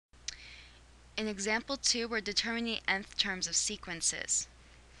In example 2, we're determining the nth terms of sequences.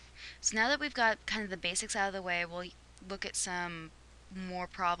 So now that we've got kind of the basics out of the way, we'll look at some more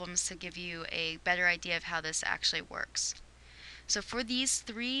problems to give you a better idea of how this actually works. So for these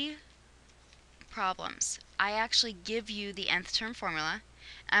 3 problems, I actually give you the nth term formula,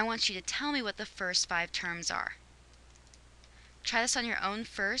 and I want you to tell me what the first 5 terms are. Try this on your own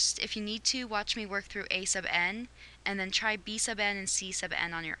first. If you need to, watch me work through a sub n, and then try b sub n and c sub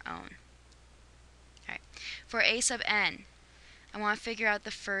n on your own. Alright. For a sub n, I want to figure out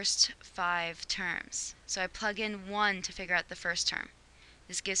the first 5 terms. So I plug in 1 to figure out the first term.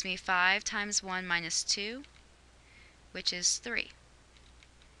 This gives me 5 times 1 minus 2, which is 3.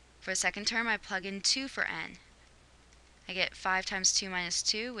 For the second term, I plug in 2 for n. I get 5 times 2 minus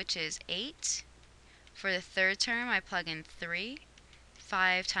 2, which is 8. For the third term, I plug in 3.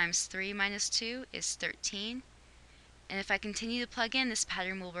 5 times 3 minus 2 is 13. And if I continue to plug in, this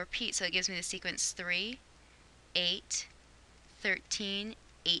pattern will repeat. So it gives me the sequence 3, 8, 13,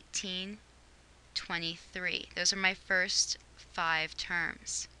 18, 23. Those are my first 5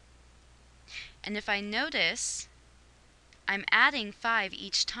 terms. And if I notice, I'm adding 5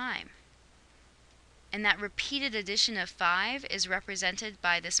 each time. And that repeated addition of 5 is represented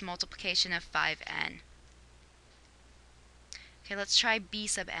by this multiplication of 5n. Okay, let's try b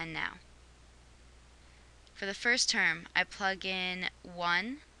sub n now. For the first term, I plug in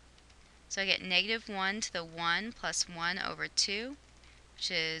 1. So I get negative 1 to the 1 plus 1 over 2,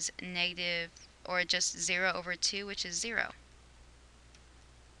 which is negative, or just 0 over 2, which is 0.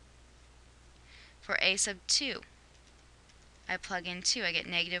 For a sub 2, I plug in 2. I get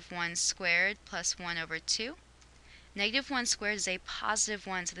negative 1 squared plus 1 over 2. Negative 1 squared is a positive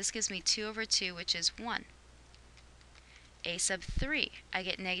 1, so this gives me 2 over 2, which is 1. A sub 3, I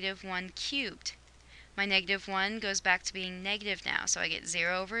get negative 1 cubed. My negative 1 goes back to being negative now, so I get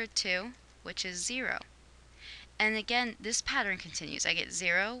 0 over 2, which is 0. And again, this pattern continues. I get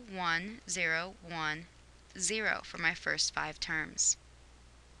 0, 1, 0, 1, 0 for my first 5 terms.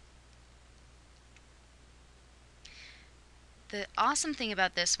 The awesome thing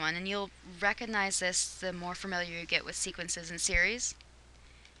about this one, and you'll recognize this the more familiar you get with sequences and series,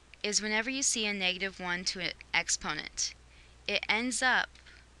 is whenever you see a negative 1 to an exponent, it ends up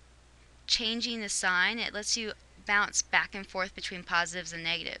changing the sign. It lets you bounce back and forth between positives and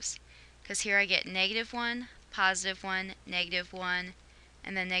negatives. Because here I get negative 1, positive 1, negative 1,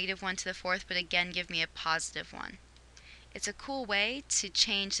 and then negative 1 to the 4th, but again give me a positive 1. It's a cool way to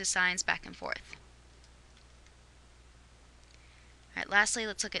change the signs back and forth. Alright, lastly,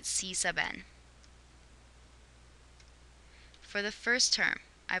 let's look at c sub n. For the first term,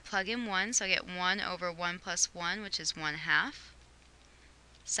 I plug in 1, so I get 1 over 1 plus 1, which is 1/2.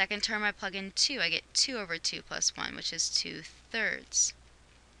 Second term, I plug in 2. I get 2 over 2 plus 1, which is 2/3.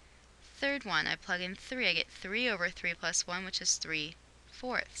 Third one, I plug in 3. I get 3 over 3 plus 1, which is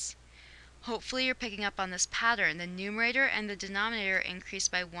 3/4. Hopefully you're picking up on this pattern. The numerator and the denominator increase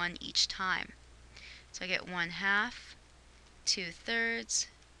by 1 each time. So I get 1/2, 2/3,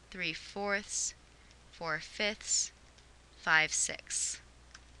 3/4, 4/5, 5/6.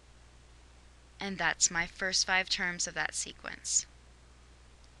 And that's my first 5 terms of that sequence.